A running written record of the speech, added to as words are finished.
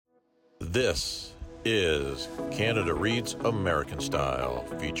This is Canada Reads American Style,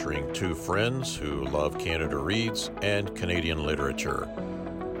 featuring two friends who love Canada Reads and Canadian literature.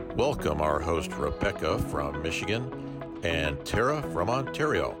 Welcome our host Rebecca from Michigan and Tara from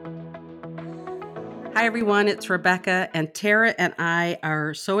Ontario. Hi everyone, it's Rebecca, and Tara and I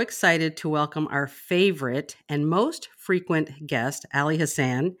are so excited to welcome our favorite and most frequent guest, Ali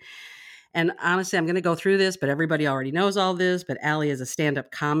Hassan. And honestly, I'm going to go through this, but everybody already knows all this. But Ali is a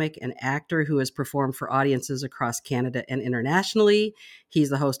stand-up comic and actor who has performed for audiences across Canada and internationally. He's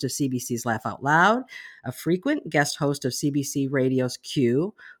the host of CBC's Laugh Out Loud, a frequent guest host of CBC Radio's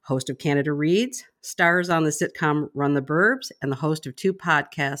Q, host of Canada Reads, stars on the sitcom Run the Burbs, and the host of two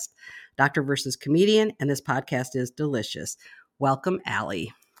podcasts, Doctor versus Comedian, and this podcast is delicious. Welcome,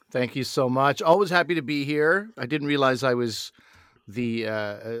 Ali. Thank you so much. Always happy to be here. I didn't realize I was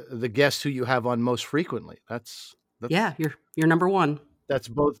the guest who you have on most frequently. That's yeah, you're number one. That's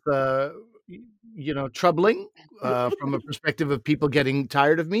both troubling from a perspective of people getting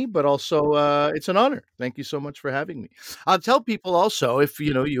tired of me, but also it's an honor. Thank you so much for having me. I'll tell people also, if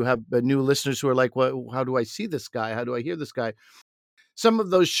you have new listeners who are like, well, how do I see this guy? How do I hear this guy? Some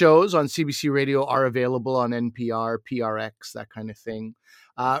of those shows on CBC Radio are available on NPR, PRX, that kind of thing.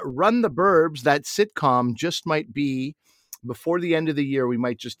 Run the Burbs, that sitcom, just might be before the end of the year. We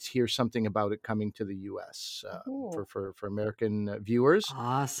might just hear something about it coming to the U.S. For American viewers.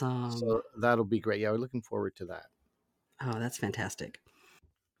 Awesome. So that'll be great. Yeah, we're looking forward to that. Oh, that's fantastic.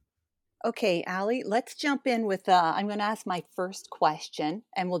 Okay, Ali, let's jump in with, I'm going to ask my first question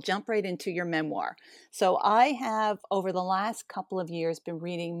and we'll jump right into your memoir. So I have, over the last couple of years, been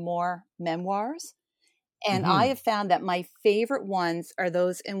reading more memoirs. And I have found that my favorite ones are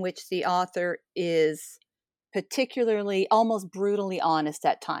those in which the author is particularly, almost brutally honest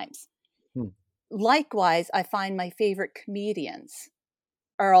at times. Likewise, I find my favorite comedians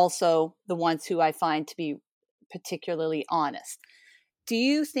are also the ones who I find to be particularly honest. Do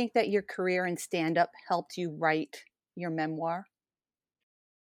you think that your career in stand-up helped you write your memoir?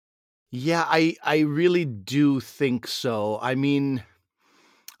 Yeah, I really do think so. I mean,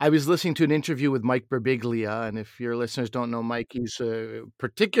 I was listening to an interview with Mike Birbiglia, and if your listeners don't know Mike, he's a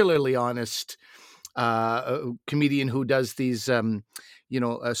particularly honest comedian who does these,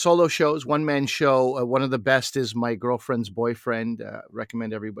 solo shows, one-man show. One of the best is My Girlfriend's Boyfriend.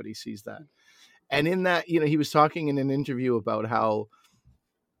 Recommend everybody sees that. And in that, he was talking in an interview about how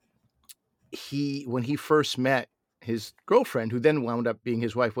when he first met his girlfriend, who then wound up being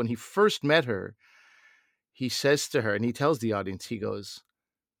his wife, when he first met her, he says to her, and he tells the audience, he goes,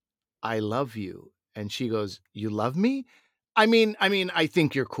 "I love you." And she goes, "You love me? I mean, I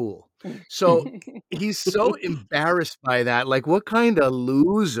think you're cool." So he's so embarrassed by that. Like, what kind of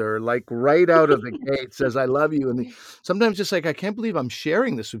loser, like right out of the gate says, "I love you." And sometimes just like, I can't believe I'm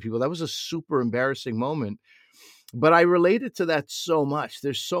sharing this with people. That was a super embarrassing moment. But I related to that so much.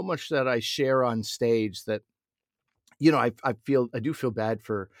 There's so much that I share on stage that, I do feel bad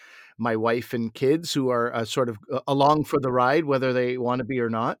for my wife and kids who are sort of along for the ride, whether they want to be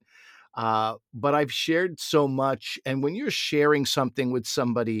or not. But I've shared so much. And when you're sharing something with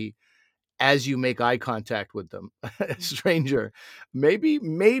somebody, as you make eye contact with them, a stranger, maybe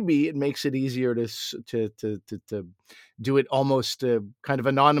it makes it easier to do it almost kind of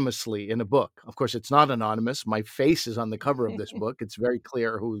anonymously in a book. Of course, it's not anonymous. My face is on the cover of this book. It's very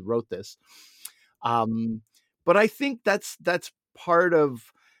clear who wrote this. But I think that's part of,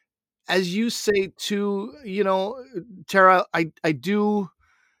 as you say too, Tara, I do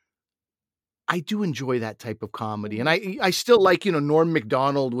enjoy that type of comedy. And I still like, Norm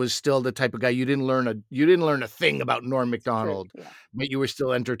Macdonald was still the type of guy you didn't learn a thing about Norm Macdonald, but you were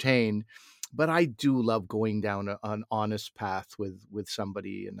still entertained. But I do love going down an honest path with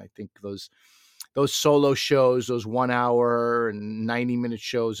somebody. And I think those solo shows, those 1 hour and 90-minute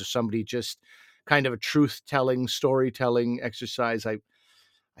shows of somebody just kind of a truth-telling, storytelling exercise, I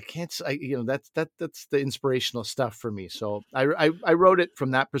can't say, that's the inspirational stuff for me. So I wrote it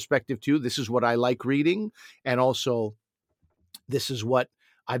from that perspective too. This is what I like reading. And also this is what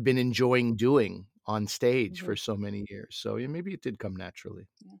I've been enjoying doing on stage for so many years. So yeah, maybe it did come naturally.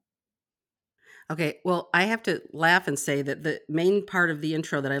 Yeah. Okay, well, I have to laugh and say that the main part of the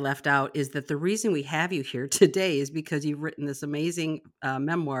intro that I left out is that the reason we have you here today is because you've written this amazing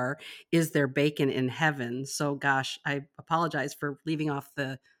memoir, Is There Bacon in Heaven? So gosh, I apologize for leaving off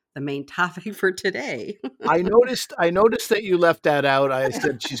the main topic for today. I noticed that you left that out. I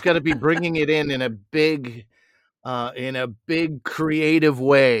said she's got to be bringing it in a big creative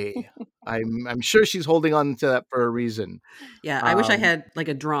way. I'm sure she's holding on to that for a reason. Yeah, I wish I had like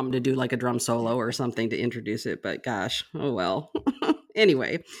a drum to do like a drum solo or something to introduce it, but gosh, oh well.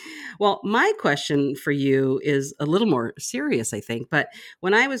 Anyway, well, my question for you is a little more serious, I think. But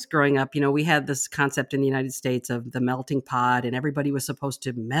when I was growing up, we had this concept in the United States of the melting pot, and everybody was supposed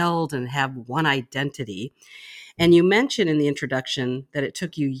to meld and have one identity. And you mentioned in the introduction that it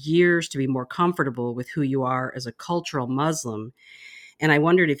took you years to be more comfortable with who you are as a cultural Muslim. And I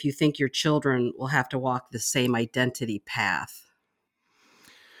wondered if you think your children will have to walk the same identity path.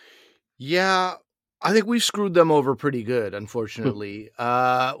 Yeah, I think we screwed them over pretty good, unfortunately.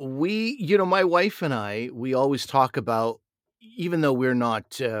 My wife and I, we always talk about, even though we're not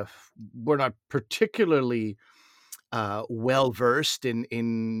particularly well versed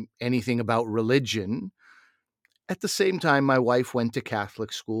in anything about religion. At the same time, my wife went to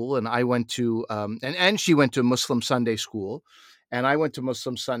Catholic school, and I went to and she went to Muslim Sunday school, and I went to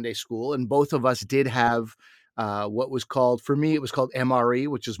Muslim Sunday school, and both of us did have what was called, for me, it was called MRE,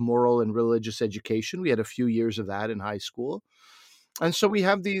 which is Moral and Religious Education. We had a few years of that in high school, and so we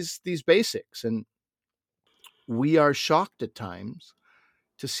have these basics, and we are shocked at times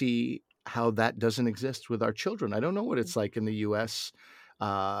to see how that doesn't exist with our children. I don't know what it's like in the U.S.,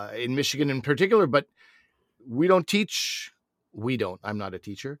 in Michigan in particular, but we don't teach. We don't. I'm not a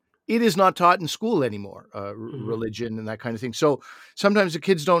teacher. It is not taught in school anymore, religion and that kind of thing. So sometimes the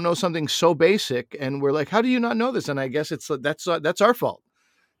kids don't know something so basic, and we're like, "How do you not know this?" And I guess that's our fault.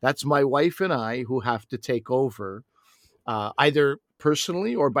 That's my wife and I who have to take over, either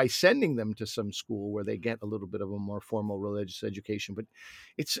personally or by sending them to some school where they get a little bit of a more formal religious education. But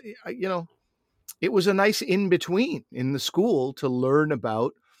it's it was a nice in between in the school to learn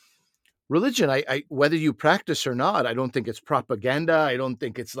about religion. I whether you practice or not, I don't think it's propaganda. I don't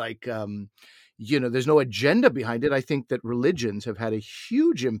think it's like there's no agenda behind it. I think that religions have had a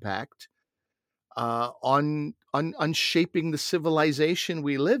huge impact on shaping the civilization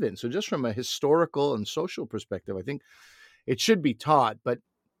we live in. So just from a historical and social perspective, I think it should be taught, but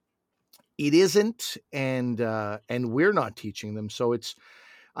it isn't, and we're not teaching them. So it's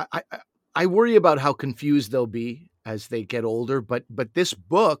I worry about how confused they'll be as they get older. But this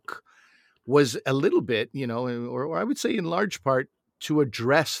book was a little bit, or I would say in large part, to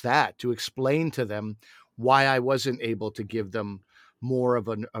address that, to explain to them why I wasn't able to give them more of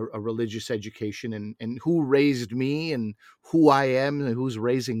a religious education, and who raised me and who I am and who's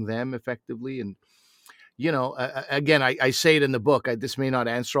raising them effectively. And, again, I say it in the book, this may not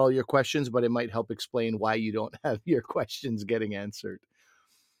answer all your questions, but it might help explain why you don't have your questions getting answered.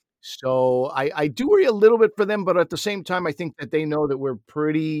 So I do worry a little bit for them, but at the same time, I think that they know that we're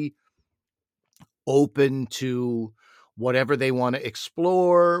pretty open to whatever they want to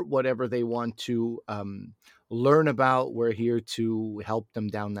explore, whatever they want to learn about. We're here to help them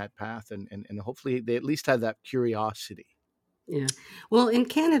down that path, and hopefully they at least have that curiosity. Yeah. Well, in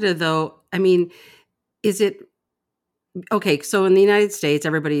Canada, though, I mean, is it okay? So in the United States,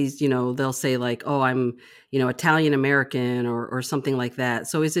 everybody's, they'll say like, "Oh, I'm, Italian American," or something like that.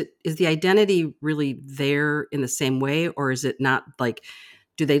 So is the identity really there in the same way, or is it not? Like,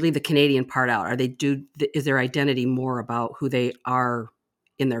 do they leave the Canadian part out? Is their identity more about who they are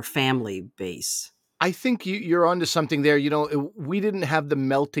in their family base? I think you're onto something there. We didn't have the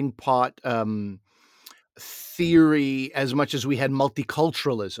melting pot theory as much as we had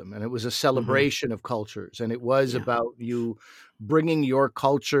multiculturalism, and it was a celebration of cultures, and it was about you bringing your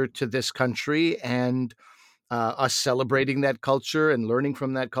culture to this country, and us celebrating that culture and learning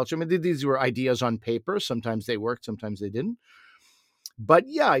from that culture. I mean, these were ideas on paper. Sometimes they worked, sometimes they didn't. But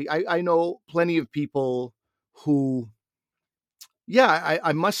yeah, I know plenty of people who,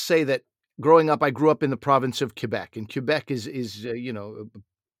 I must say that growing up, I grew up in the province of Quebec, and Quebec is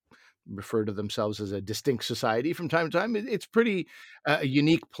refer to themselves as a distinct society from time to time. It's pretty a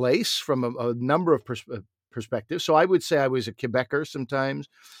unique place from a number of perspectives. So I would say I was a Quebecer sometimes.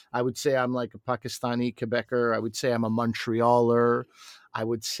 I would say I'm like a Pakistani Quebecer. I would say I'm a Montrealer. I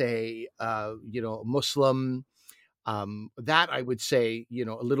would say, Muslim. That I would say,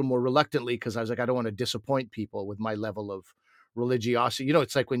 a little more reluctantly, because I was like, I don't want to disappoint people with my level of religiosity.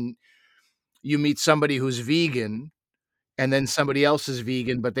 It's like when you meet somebody who's vegan, and then somebody else is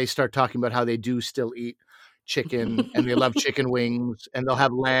vegan, but they start talking about how they do still eat chicken, and they love chicken wings, and they'll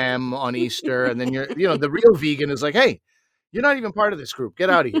have lamb on Easter. And then the real vegan is like, hey, you're not even part of this group. Get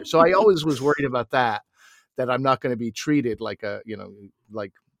out of here. So I always was worried about that I'm not going to be treated like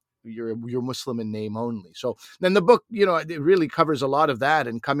like you're Muslim in name only. So then the book, it really covers a lot of that,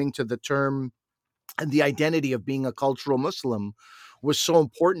 and coming to the term and the identity of being a cultural Muslim was so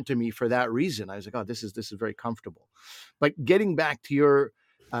important to me for that reason. I was like, oh, this is very comfortable. But getting back to your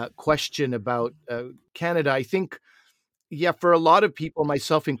question about Canada, I think, for a lot of people,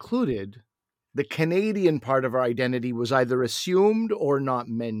 myself included, the Canadian part of our identity was either assumed or not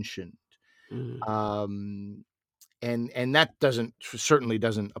mentioned. Mm. And that certainly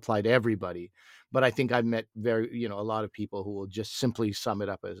doesn't apply to everybody. But I think I've met a lot of people who will just simply sum it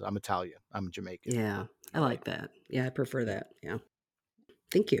up as, I'm Italian, I'm Jamaican. Yeah, I like that. Yeah, I prefer that. Yeah.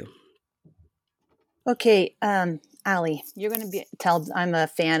 Thank you. Okay, Ali, you're going to tell I'm a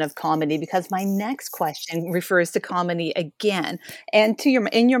fan of comedy because my next question refers to comedy again. And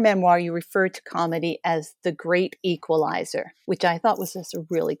in your memoir, you refer to comedy as the great equalizer, which I thought was just a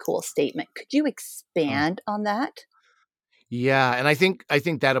really cool statement. Could you expand on that? Yeah, and I think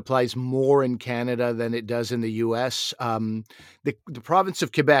that applies more in Canada than it does in the U.S. The province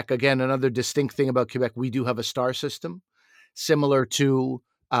of Quebec, again, another distinct thing about Quebec, we do have a star system, similar to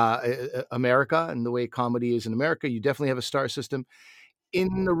America and the way comedy is in America. You definitely have a star system.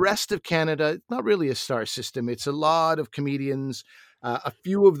 In the rest of Canada, it's not really a star system. It's a lot of comedians. A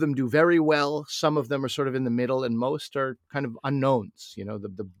few of them do very well. Some of them are sort of in the middle, and most are kind of unknowns.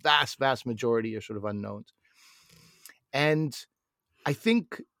 The vast majority are sort of unknowns. And I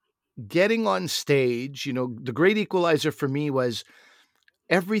think getting on stage, the great equalizer for me was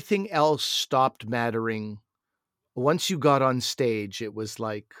everything else stopped mattering. Once you got on stage, it was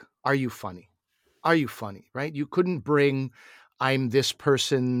like, are you funny? Are you funny? Right? You couldn't bring, I'm this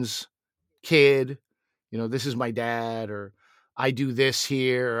person's kid, this is my dad, or I do this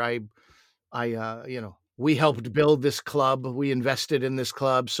here. We helped build this club. We invested in this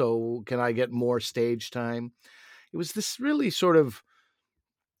club. So can I get more stage time? It was this really sort of,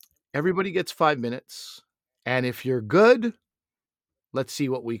 everybody gets 5 minutes. And if you're good, let's see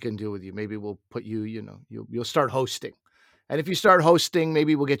what we can do with you. Maybe we'll put you, you'll start hosting. And if you start hosting,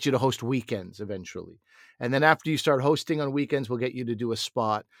 maybe we'll get you to host weekends eventually. And then after you start hosting on weekends, we'll get you to do a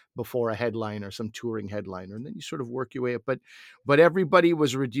spot before a headliner, some touring headliner. And then you sort of work your way up. But everybody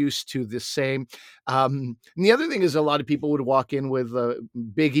was reduced to the same. And the other thing is a lot of people would walk in with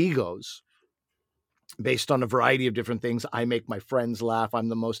big egos based on a variety of different things. I make my friends laugh. I'm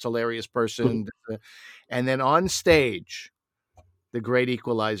the most hilarious person. And then on stage, the great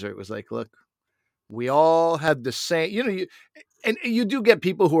equalizer, it was like, look, we all had the same, and you do get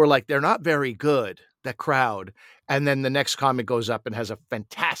people who are like, they're not very good, that crowd. And then the next comic goes up and has a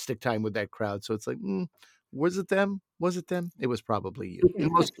fantastic time with that crowd. So it's like, was it them? Was it them? It was probably you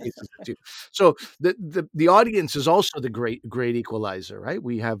in most cases too. So the audience is also the great equalizer, right?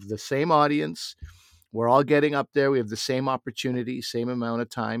 We have the same audience. We're all getting up there. We have the same opportunity, same amount of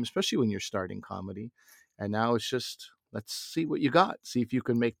time, especially when you're starting comedy. And now it's just, let's see what you got. See if you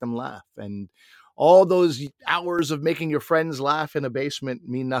can make them laugh. And all those hours of making your friends laugh in a basement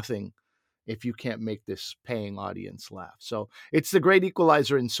mean nothing if you can't make this paying audience laugh. So it's the great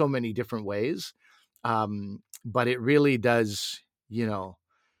equalizer in so many different ways. But it really does, when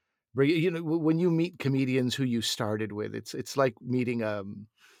you meet comedians who you started with, it's like meeting,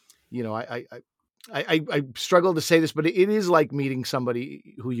 I struggle to say this, but it is like meeting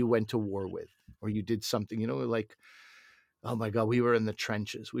somebody who you went to war with, or you did something, like, oh my God, we were in the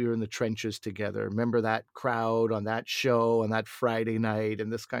trenches. We were in the trenches together. Remember that crowd on that show on that Friday night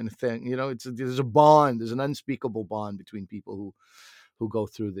and this kind of thing. There's a bond. There's an unspeakable bond between people who go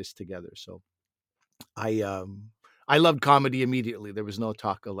through this together. So I loved comedy immediately. There was no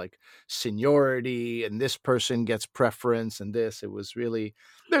talk of like seniority and this person gets preference and this. It was really,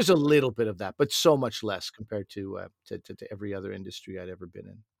 there's a little bit of that, but so much less compared to every other industry I'd ever been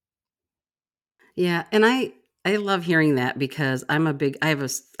in. Yeah, and I love hearing that because I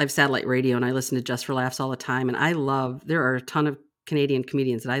have satellite radio and I listen to Just for Laughs all the time, and there are a ton of Canadian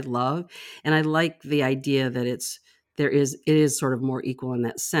comedians that I love, and I like the idea that it is sort of more equal in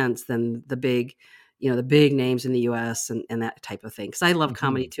that sense than the big names in the US and that type of thing. Because I love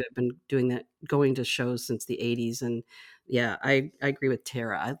comedy too. I've been doing that, going to shows since the 80s, and yeah, I agree with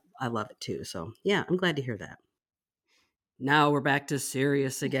Tara. I love it too. So yeah, I'm glad to hear that. Now we're back to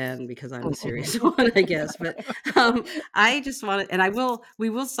serious again because I'm the serious one, I guess. But I just want to, and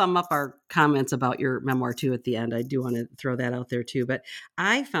we will sum up our comments about your memoir too at the end. I do want to throw that out there too. But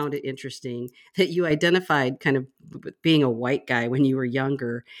I found it interesting that you identified kind of being a white guy when you were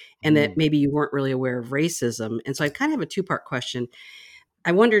younger, and that maybe you weren't really aware of racism. And so I kind of have a two-part question.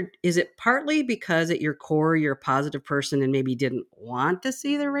 I wondered, is it partly because at your core, you're a positive person and maybe didn't want to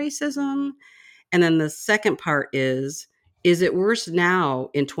see the racism? And then the second part is it worse now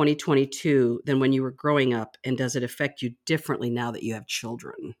in 2022 than when you were growing up? And does it affect you differently now that you have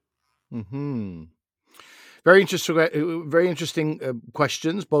children? Very interesting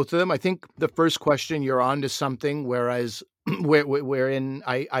questions, both of them. I think the first question, you're on to something, whereas wherein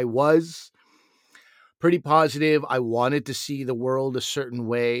I was pretty positive. I wanted to see the world a certain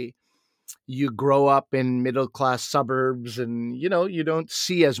way. you grow up in middle class suburbs, and you don't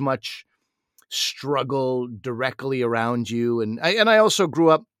see as much struggle directly around you. And I also grew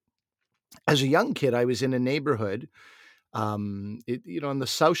up as a young kid. I was in a neighborhood, on the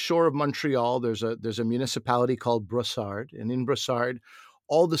south shore of Montreal. There's a municipality called Brossard, and in Brossard,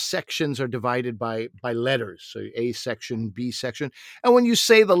 all the sections are divided by letters. So A section, B section, and when you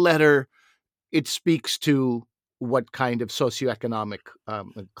say the letter, it speaks to what kind of socioeconomic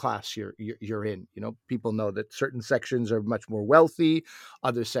class you're in. People know that certain sections are much more wealthy,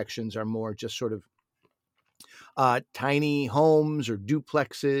 other sections are more just sort of tiny homes or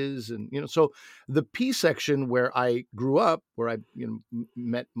duplexes, and so the P section, where I grew up, where I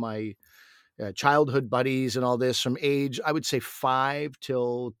met my childhood buddies and all this, from age, I would say 5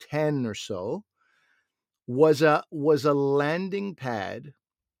 till 10 or so, was a landing pad,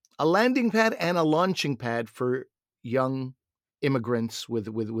 and a launching pad for young immigrants with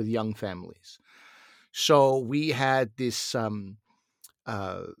young families. So we had this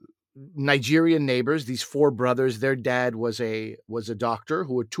Nigerian neighbors, these 4 brothers. Their dad was a doctor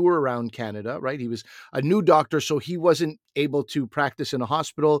who would tour around Canada, right? He was a new doctor, so he wasn't able to practice in a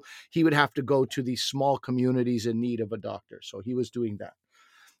hospital. He would have to go to these small communities in need of a doctor. So he was doing that,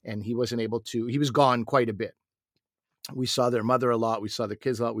 and he wasn't able to. He was gone quite a bit. We saw their mother a lot. We saw the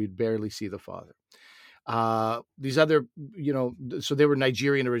kids a lot. We'd barely see the father. These other, so they were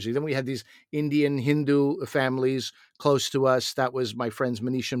Nigerian originally. Then we had these Indian Hindu families close to us. That was my friends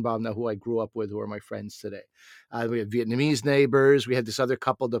Manish and Bhavna, who I grew up with, who are my friends today. We had Vietnamese neighbors. We had this other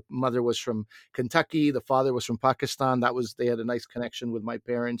couple. The mother was from Kentucky. The father was from Pakistan. They had a nice connection with my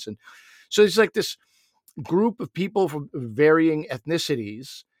parents. And so it's like this group of people from varying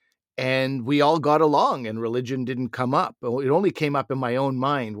ethnicities, and we all got along, and religion didn't come up. It only came up in my own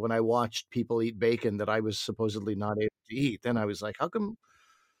mind when I watched people eat bacon that I was supposedly not able to eat. Then I was like, how come?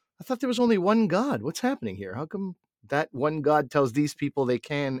 I thought there was only one God. What's happening here? How come that one God tells these people they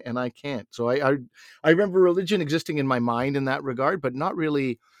can and I can't? So I remember religion existing in my mind in that regard, but not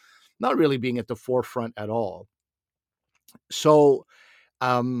really being at the forefront at all. So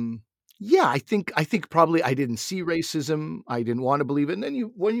yeah, I think probably I didn't see racism. I didn't want to believe it. And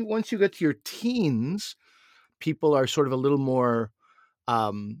then once you get to your teens, people are sort of a little more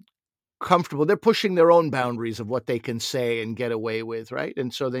comfortable. They're pushing their own boundaries of what they can say and get away with, right?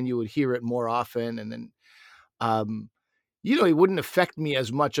 And so then you would hear it more often, and then it wouldn't affect me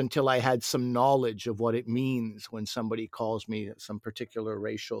as much until I had some knowledge of what it means when somebody calls me some particular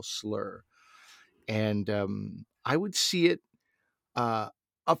racial slur, and I would see it a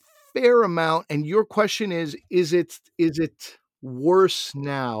fair amount. And your question is it worse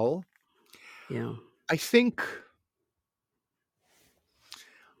now? Yeah. I think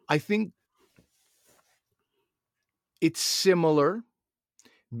it's similar,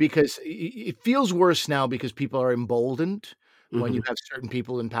 because it feels worse now because people are emboldened when you have certain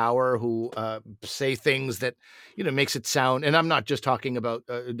people in power who say things that, makes it sound, and I'm not just talking about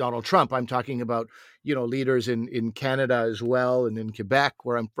Donald Trump. I'm talking about, leaders in Canada as well, and in Quebec,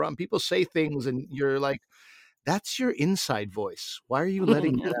 where I'm from. People say things and you're like, that's your inside voice. Why are you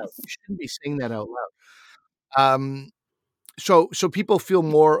letting that out? You shouldn't be saying that out loud. So people feel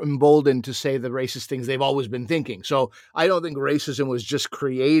more emboldened to say the racist things they've always been thinking. So I don't think racism was just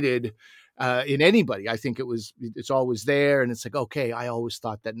created in anybody. I think it's always there, and it's like, okay, I always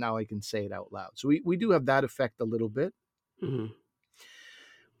thought that, now I can say it out loud. So we do have that effect a little bit. Mm-hmm.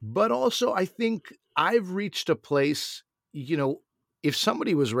 But also, I think I've reached a place, if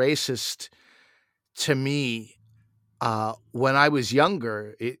somebody was racist to me when I was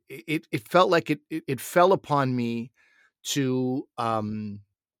younger, it felt like it fell upon me to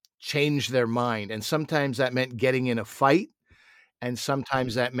change their mind. And sometimes that meant getting in a fight. And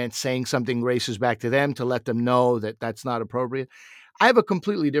sometimes that meant saying something racist back to them to let them know that that's not appropriate. I have a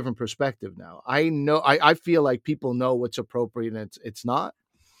completely different perspective now. I know, I feel like people know what's appropriate and it's not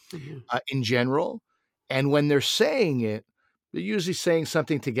in general. And when they're saying it, they're usually saying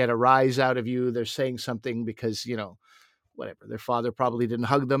something to get a rise out of you. They're saying something because, whatever, their father probably didn't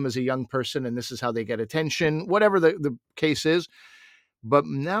hug them as a young person, and this is how they get attention, whatever the case is. But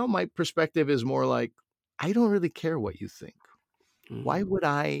now my perspective is more like, I don't really care what you think. Why would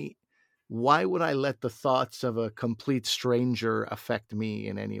I let the thoughts of a complete stranger affect me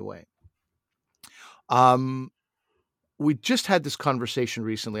in any way? We just had this conversation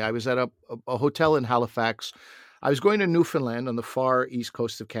recently. I was at a hotel in Halifax. I was going to Newfoundland on the far east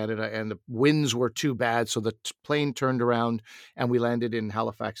coast of Canada, and the winds were too bad, so the plane turned around and we landed in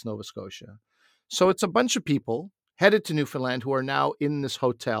Halifax, Nova Scotia. So it's a bunch of people headed to Newfoundland who are now in this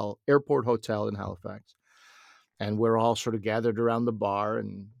airport hotel in Halifax. And we're all sort of gathered around the bar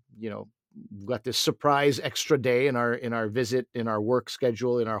and, got this surprise extra day in our visit, in our work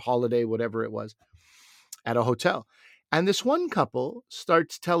schedule, in our holiday, whatever it was, at a hotel. And this one couple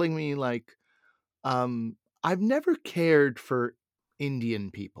starts telling me like, I've never cared for Indian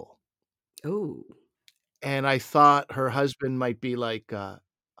people. Oh, And I thought her husband might be like,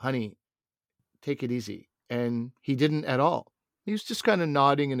 honey, take it easy. And he didn't at all. He was just kind of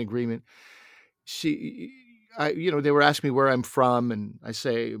nodding in agreement. They were asking me where I'm from, and I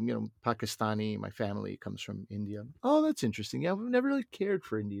say, Pakistani. My family comes from India. Oh, that's interesting. Yeah, we've never really cared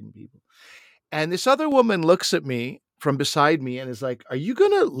for Indian people. And this other woman looks at me from beside me and is like, are you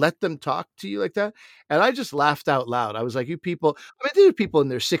going to let them talk to you like that? And I just laughed out loud. I was like, you people, these are people in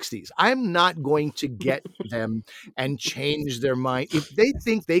their 60s. I'm not going to get them and change their mind. If they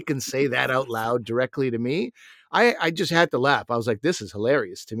think they can say that out loud directly to me, I just had to laugh. I was like, this is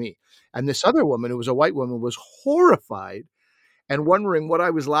hilarious to me. And this other woman, who was a white woman, was horrified and wondering what I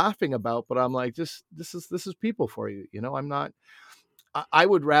was laughing about. But I'm like, this is people for you. I'm not, I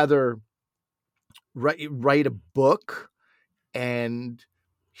would rather write a book and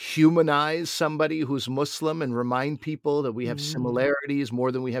humanize somebody who's Muslim and remind people that we have similarities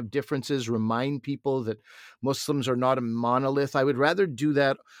more than we have differences, remind people that Muslims are not a monolith. I would rather do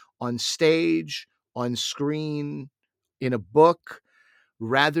that on stage, on screen, in a book,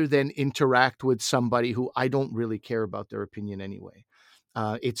 rather than interact with somebody who I don't really care about their opinion anyway.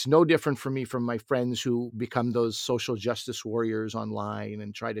 It's no different for me from my friends who become those social justice warriors online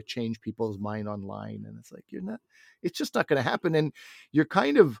and try to change people's mind online. And it's like, it's just not going to happen. And you're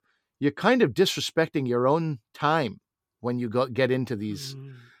kind of disrespecting your own time when you get into these,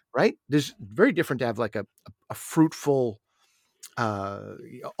 right? There's very different to have like a fruitful,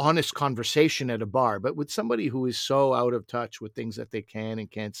 honest conversation at a bar, but with somebody who is so out of touch with things that they can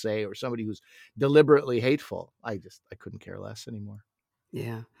and can't say, or somebody who's deliberately hateful, I couldn't care less anymore.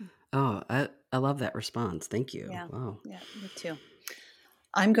 Yeah. Oh, I love that response. Thank you. Yeah. Wow. Yeah, me too.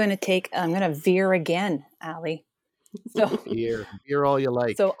 I'm going to veer again, Allie. So veer all you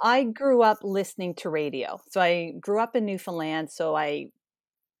like. So I grew up listening to radio. So I grew up in Newfoundland. So I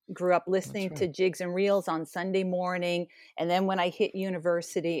grew up listening to Jigs and Reels on Sunday morning. And then when I hit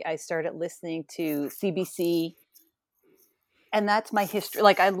university, I started listening to CBC. And that's my history.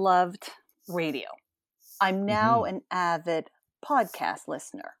 Like, I loved radio. I'm now an avid podcast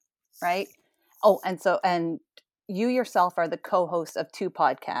listener, right? Oh, and you yourself are the co-host of 2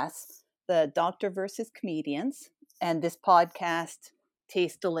 podcasts, the Doctor versus Comedians, and this podcast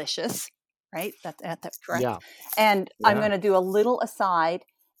tastes delicious, right? That's correct. Yeah. And I'm going to do a little aside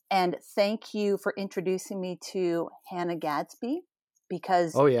and thank you for introducing me to Hannah Gadsby,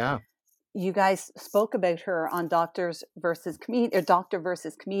 because you guys spoke about her on Doctor versus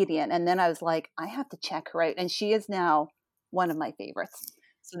Comedian. And then I was like, I have to check her out. And she is now one of my favorites.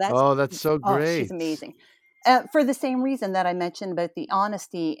 So that's so great. She's amazing. For the same reason that I mentioned about the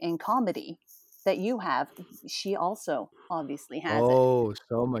honesty in comedy that you have, she also obviously has it. Oh,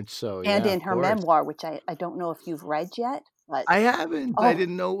 so much so. And in her memoir, which I don't know if you've read yet, but I haven't. I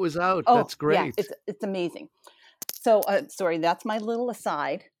didn't know it was out. That's great. Yeah, it's amazing. So, sorry, that's my little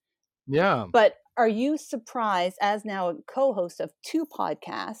aside. Yeah. But are you surprised, as now a co-host of 2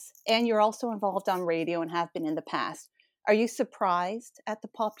 podcasts, and you're also involved on radio and have been in the past, are you surprised at the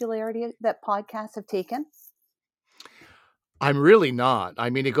popularity that podcasts have taken? I'm really not. I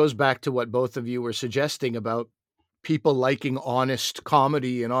mean, it goes back to what both of you were suggesting about people liking honest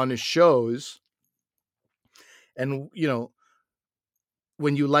comedy and honest shows. And,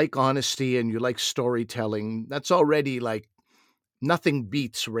 when you like honesty and you like storytelling, that's already like, nothing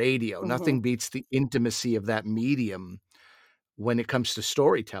beats radio. Nothing beats the intimacy of that medium when it comes to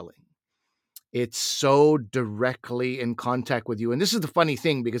storytelling. It's so directly in contact with you. And this is the funny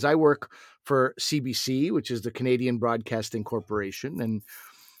thing, because I work for CBC, which is the Canadian Broadcasting Corporation, and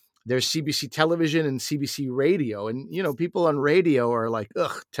there's CBC television and CBC radio. And, people on radio are like,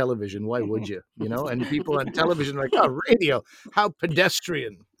 ugh, television, why would you? And people on television are like, oh, radio, how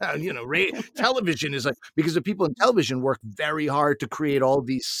pedestrian. Television is like, because the people in television work very hard to create all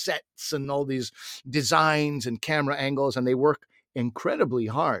these sets and all these designs and camera angles, and they work incredibly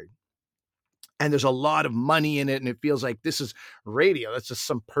hard. And there's a lot of money in it, and it feels like this is radio. That's just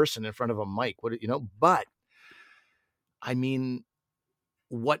some person in front of a mic. But I mean,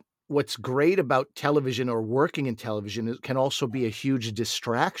 what's great about television or working in television is can also be a huge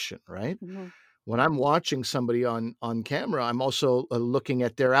distraction, right? Mm-hmm. When I'm watching somebody on camera, I'm also looking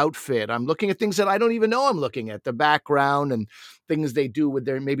at their outfit. I'm looking at things that I don't even know I'm looking at, the background and things they do with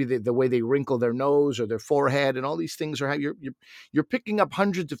maybe the way they wrinkle their nose or their forehead, and all these things you're picking up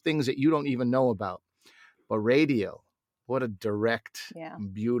hundreds of things that you don't even know about. But radio, What a direct, Yeah.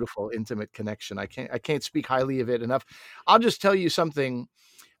 beautiful, intimate connection. I can't speak highly of it enough. I'll just tell you something,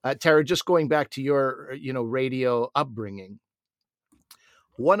 Tara, just going back to your, radio upbringing.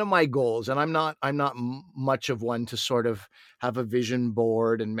 One of my goals, and I'm not much of one to sort of have a vision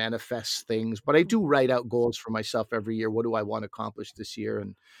board and manifest things, but I do write out goals for myself every year. What do I want to accomplish this year?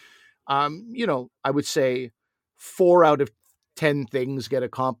 And I would say 4 out of 10 things get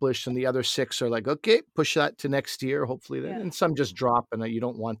accomplished, and the other 6 are like, okay, push that to next year, hopefully then. Yeah. And some just drop, and you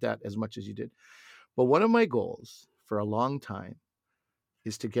don't want that as much as you did. But one of my goals for a long time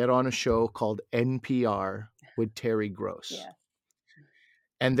is to get on a show called NPR with Terry Gross. Yeah.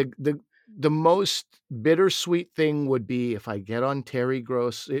 And the most bittersweet thing would be if I get on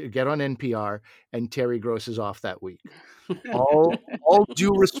NPR, and Terry Gross is off that week. All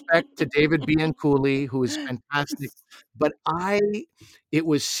due respect to David Bianculli, who is fantastic, but it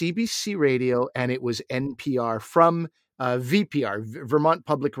was CBC Radio and it was NPR from VPR. Vermont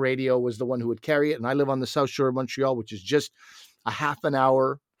Public Radio was the one who would carry it, and I live on the South Shore of Montreal, which is just a half an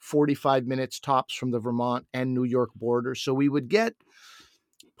hour, 45 minutes tops from the Vermont and New York border. So we would get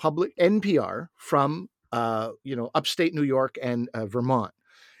public NPR from upstate New York and Vermont.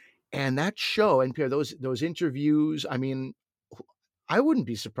 And that show, NPR, those interviews, I mean, I wouldn't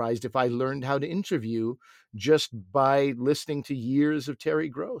be surprised if I learned how to interview just by listening to years of Terry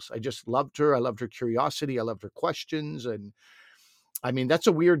Gross. I just loved her. I loved her curiosity. I loved her questions. And I mean, that's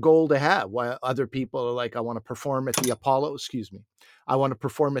a weird goal to have. While other people are like, I want to perform at the Apollo. Excuse me. I want to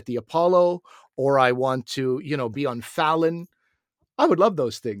perform at the Apollo, or I want to, be on Fallon. I would love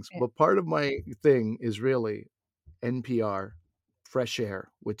those things. Yeah. But part of my thing is really NPR, fresh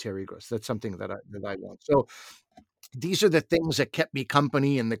air with Terry Gross. That's something that I want. So these are the things that kept me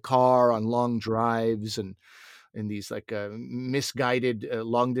company in the car on long drives and in these like misguided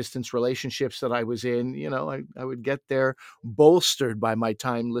long distance relationships that I was in. I would get there bolstered by my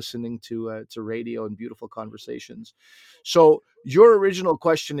time listening to radio and beautiful conversations. So your original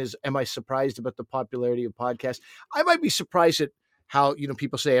question is, am I surprised about the popularity of podcasts? I might be surprised at how,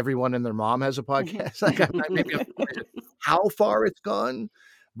 people say everyone and their mom has a podcast. Like maybe I'm surprised at how far it's gone,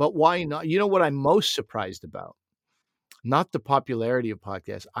 but why not? You know what I'm most surprised about? Not the popularity of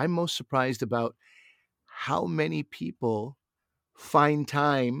podcasts. I'm most surprised about how many people find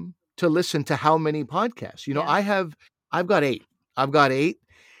time to listen to how many podcasts. Yeah. I've got 8.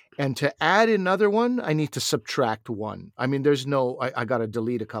 And to add another one, I need to subtract 1. I mean, I got to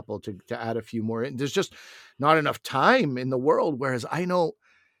delete a couple to add a few more. There's just not enough time in the world. Whereas I know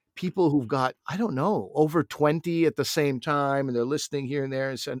people who've got, I don't know, over 20 at the same time, and they're listening here and there.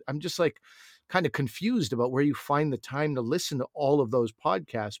 And so I'm just like kind of confused about where you find the time to listen to all of those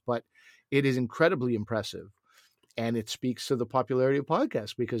podcasts, but it is incredibly impressive. And it speaks to the popularity of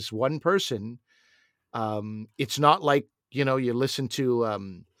podcasts because one person, it's not like, you listen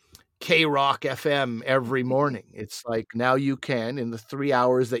to K-Rock FM every morning. It's like now you can, in the 3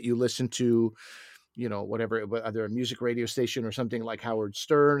 hours that you listen to, whatever, either a music radio station or something like Howard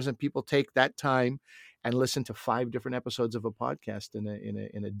Stern's, and people take that time and listen to 5 different episodes of a podcast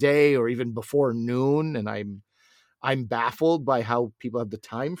in a day or even before noon. And I'm baffled by how people have the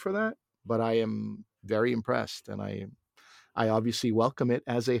time for that, but I am very impressed, and I obviously welcome it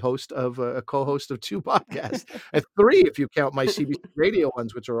as a co-host of 2 podcasts, at 3 if you count my CBC radio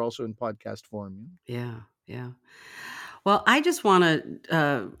ones, which are also in podcast form. Yeah. Well, I just want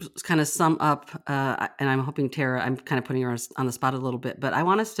to kind of sum up, and I'm hoping, Tara, I'm kind of putting her on the spot a little bit, but I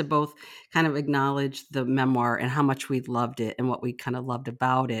want us to both kind of acknowledge the memoir and how much we loved it and what we kind of loved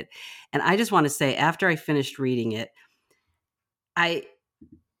about it. And I just want to say, after I finished reading it,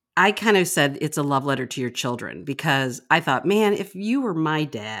 I kind of said it's a love letter to your children, because I thought, man, if you were my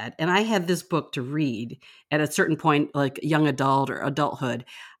dad and I had this book to read at a certain point, like young adult or adulthood,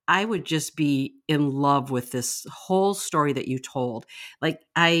 I would just be in love with this whole story that you told. Like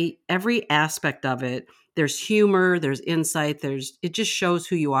every aspect of it, there's humor, there's insight, it just shows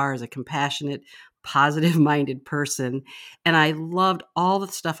who you are as a compassionate, positive minded person. And I loved all the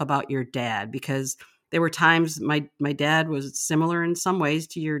stuff about your dad, because there were times my dad was similar in some ways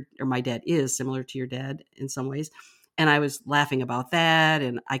to my dad is similar to your dad in some ways. And I was laughing about that,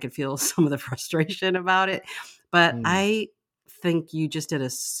 and I could feel some of the frustration about it. But I think you just did a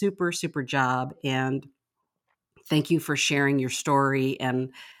super, super job. And thank you for sharing your story.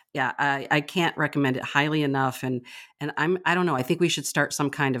 And yeah, I can't recommend it highly enough. And I don't know, I think we should start some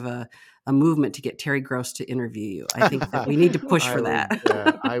kind of a movement to get Terry Gross to interview you. I think that we need to push for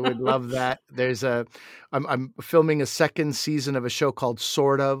that. I would love that. I'm filming a 2nd season of a show called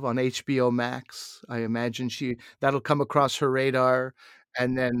Sort of on HBO Max. I imagine that'll come across her radar.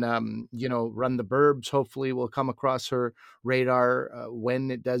 And then, Run the Burbs, hopefully will come across her radar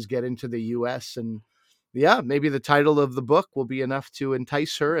when it does get into the U.S. And yeah, maybe the title of the book will be enough to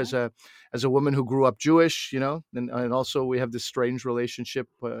entice her as a woman who grew up Jewish, and also we have this strange relationship.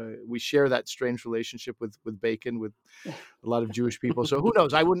 We share that strange relationship with bacon, with a lot of Jewish people. So who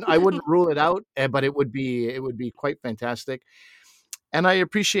knows? I wouldn't rule it out, but it would be quite fantastic. And I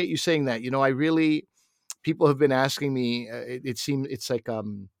appreciate you saying that. People have been asking me, it seems it's like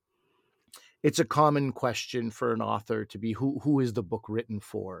it's a common question for an author to be who is the book written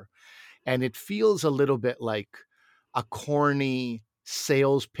for? And it feels a little bit like a corny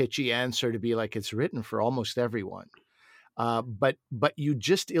sales pitchy answer to be like, it's written for almost everyone. But you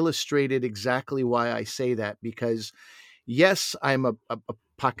just illustrated exactly why I say that, because yes, I'm a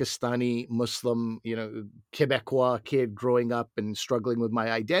Pakistani Muslim, Quebecois kid growing up and struggling with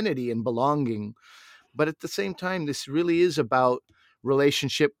my identity and belonging. But at the same time, this really is about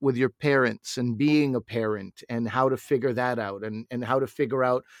relationship with your parents and being a parent and how to figure that out and how to figure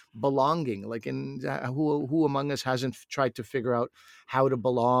out belonging. Like, who among us hasn't tried to figure out how to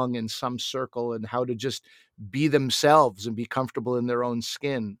belong in some circle and how to just be themselves and be comfortable in their own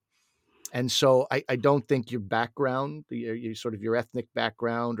skin? And so I don't think your background, your sort of your ethnic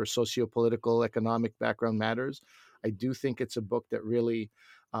background or sociopolitical, economic background matters. I do think it's a book that really,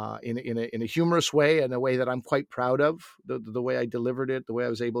 in a humorous way, and a way that I'm quite proud of, the way I delivered it, the way I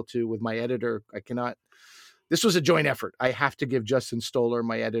was able to with my editor. This was a joint effort. I have to give Justin Stoller,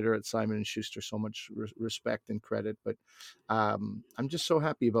 my editor at Simon & Schuster, so much respect and credit. But I'm just so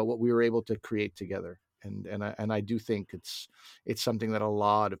happy about what we were able to create together. And I do think it's something that a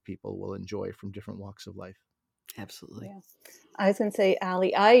lot of people will enjoy from different walks of life. Absolutely. Yeah. I was going to say,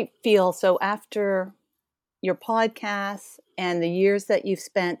 Ali, I feel so after your podcasts and the years that you've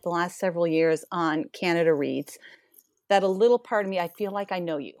spent the last several years on Canada Reads, that a little part of me, I feel like I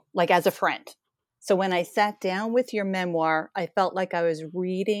know you, like as a friend. So when I sat down with your memoir, I felt like I was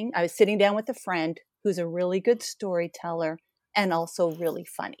sitting down with a friend who's a really good storyteller and also really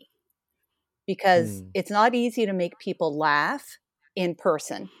funny. Because it's not easy to make people laugh in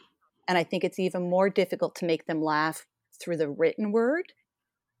person. And I think it's even more difficult to make them laugh through the written word.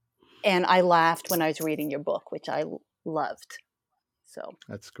 And I laughed when I was reading your book, which I loved. So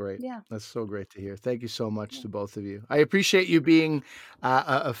that's great. Yeah. That's so great to hear. Thank you so much to both of you. I appreciate you being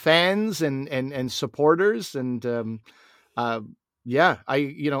fans and supporters. And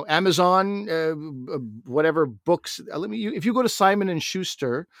Amazon, whatever books. If you go to Simon &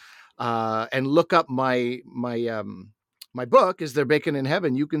 Schuster, and look up my book, Is There Bacon in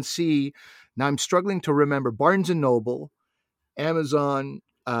Heaven? You can see, now I'm struggling to remember, Barnes & Noble, Amazon,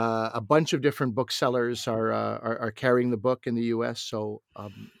 a bunch of different booksellers are carrying the book in the U.S. So I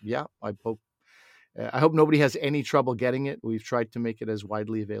hope nobody has any trouble getting it. We've tried to make it as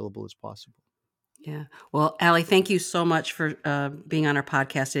widely available as possible. Yeah. Well, Ali, thank you so much for being on our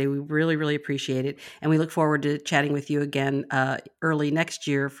podcast today. We really, really appreciate it. And we look forward to chatting with you again early next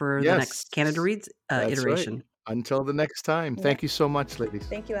year for the next Canada Reads iteration. Right. Until the next time. Yeah. Thank you so much, ladies.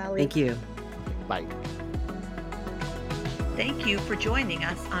 Thank you, Ali. Thank you. Bye. Thank you for joining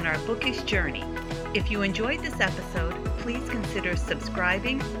us on our bookish journey. If you enjoyed this episode, please consider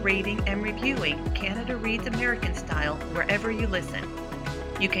subscribing, rating, and reviewing Canada Reads American Style wherever you listen.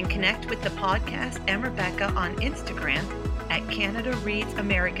 You can connect with the podcast and Rebecca on Instagram at Canada Reads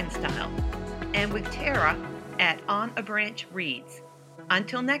American Style and with Tara at On a Branch Reads.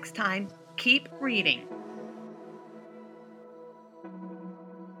 Until next time, keep reading.